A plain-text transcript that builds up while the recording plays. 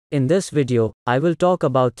In this video, I will talk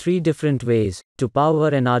about 3 different ways to power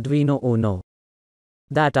an Arduino UNO.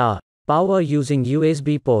 That are, power using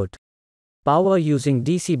USB port, power using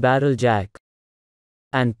DC barrel jack,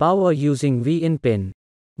 and power using VInPin.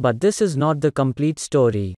 But this is not the complete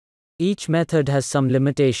story. Each method has some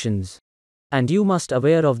limitations. And you must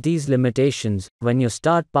aware of these limitations when you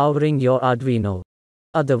start powering your Arduino.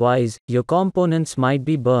 Otherwise, your components might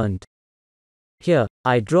be burnt. Here,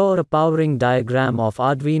 I draw a powering diagram of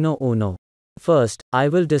Arduino UNO. First, I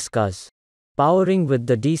will discuss powering with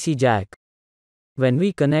the DC jack. When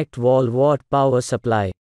we connect wall-wart power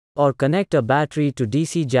supply, or connect a battery to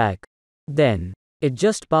DC jack, then it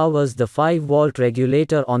just powers the 5-volt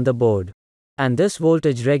regulator on the board. And this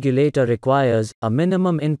voltage regulator requires a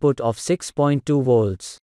minimum input of 6.2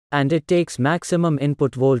 volts. And it takes maximum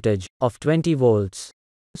input voltage of 20 volts.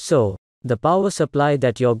 So, the power supply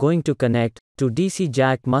that you're going to connect to DC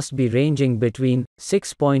jack must be ranging between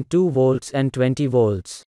 6.2 volts and 20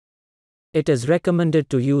 volts. It is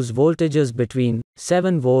recommended to use voltages between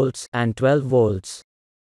 7 volts and 12 volts.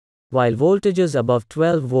 While voltages above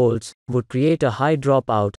 12 volts would create a high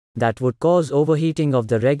dropout that would cause overheating of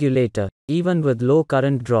the regulator, even with low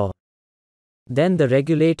current draw. Then the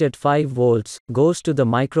regulated 5 volts goes to the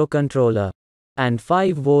microcontroller and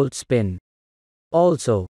 5 volts pin.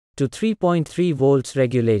 Also, to 3.3 volts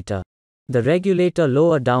regulator. The regulator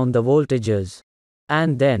lower down the voltages.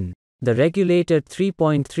 And then, the regulated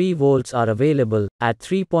 3.3 volts are available at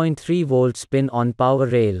 3.3 volts pin on power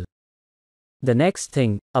rail. The next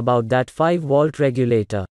thing about that 5-volt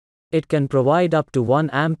regulator. It can provide up to 1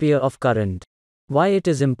 ampere of current. Why it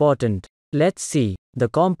is important? Let's see. The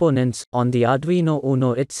components on the Arduino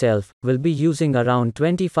UNO itself will be using around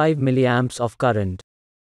 25 milliamps of current.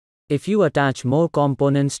 If you attach more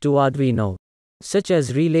components to Arduino, such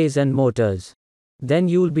as relays and motors, then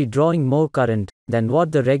you'll be drawing more current than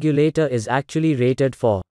what the regulator is actually rated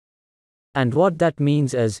for. And what that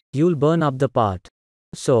means is, you'll burn up the part.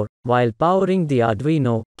 So, while powering the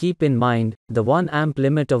Arduino, keep in mind the 1 amp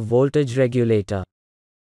limit of voltage regulator.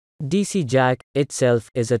 DC jack itself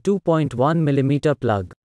is a 2.1 mm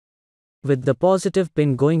plug, with the positive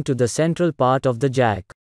pin going to the central part of the jack.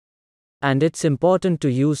 And it's important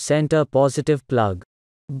to use center positive plug.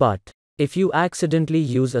 But if you accidentally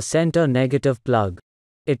use a center negative plug,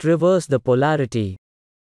 it reverses the polarity.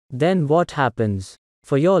 Then what happens?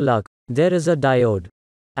 For your luck, there is a diode.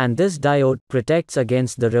 And this diode protects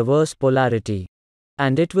against the reverse polarity.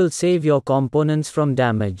 And it will save your components from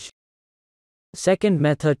damage. Second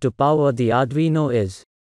method to power the Arduino is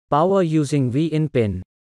power using VInPin.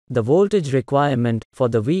 The voltage requirement for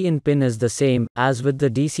the VInPin is the same as with the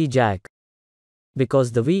DC jack.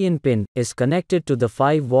 Because the VInPin is connected to the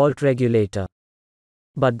 5-volt regulator.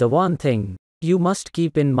 But the one thing you must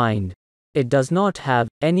keep in mind, it does not have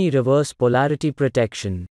any reverse polarity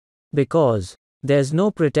protection. Because there's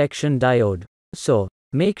no protection diode. So,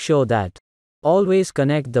 make sure that always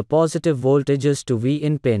connect the positive voltages to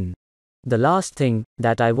VInPin. The last thing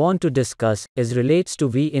that I want to discuss is relates to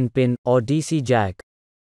VInPin or DC jack.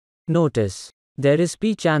 Notice, there is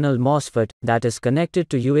P-channel MOSFET that is connected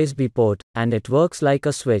to USB port, and it works like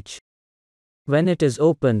a switch. When it is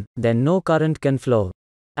open, then no current can flow.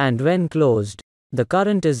 And when closed, the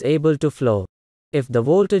current is able to flow. If the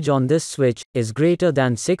voltage on this switch is greater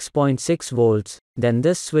than 6.6 volts, then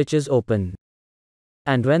this switch is open.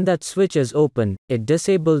 And when that switch is open, it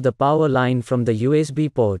disables the power line from the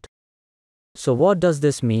USB port. So what does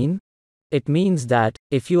this mean? It means that,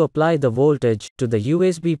 if you apply the voltage to the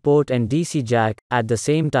USB port and DC jack at the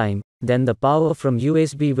same time, then the power from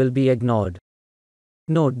USB will be ignored.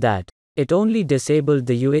 Note that, it only disabled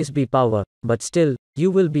the USB power, but still, you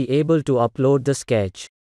will be able to upload the sketch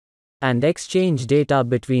and exchange data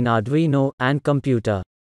between Arduino and computer.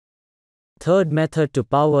 Third method to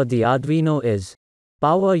power the Arduino is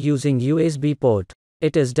power using USB port.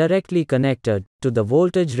 It is directly connected to the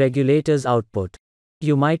voltage regulator's output.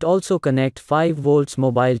 You might also connect 5 volts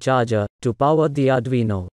mobile charger to power the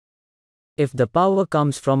Arduino. If the power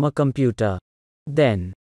comes from a computer,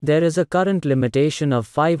 then there is a current limitation of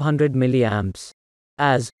 500 milliamps.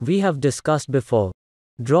 As we have discussed before,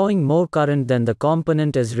 drawing more current than the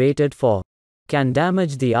component is rated for can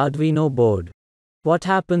damage the Arduino board. What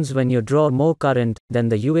happens when you draw more current than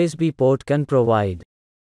the USB port can provide?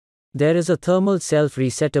 There is a thermal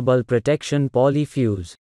self-resettable protection poly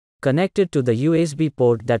fuse connected to the USB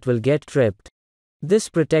port that will get tripped. This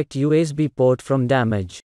protects USB port from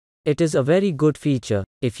damage. It is a very good feature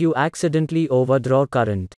if you accidentally overdraw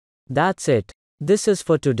current. That's it. This is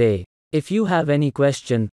for today. If you have any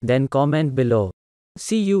question, then comment below.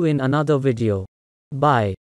 See you in another video. Bye.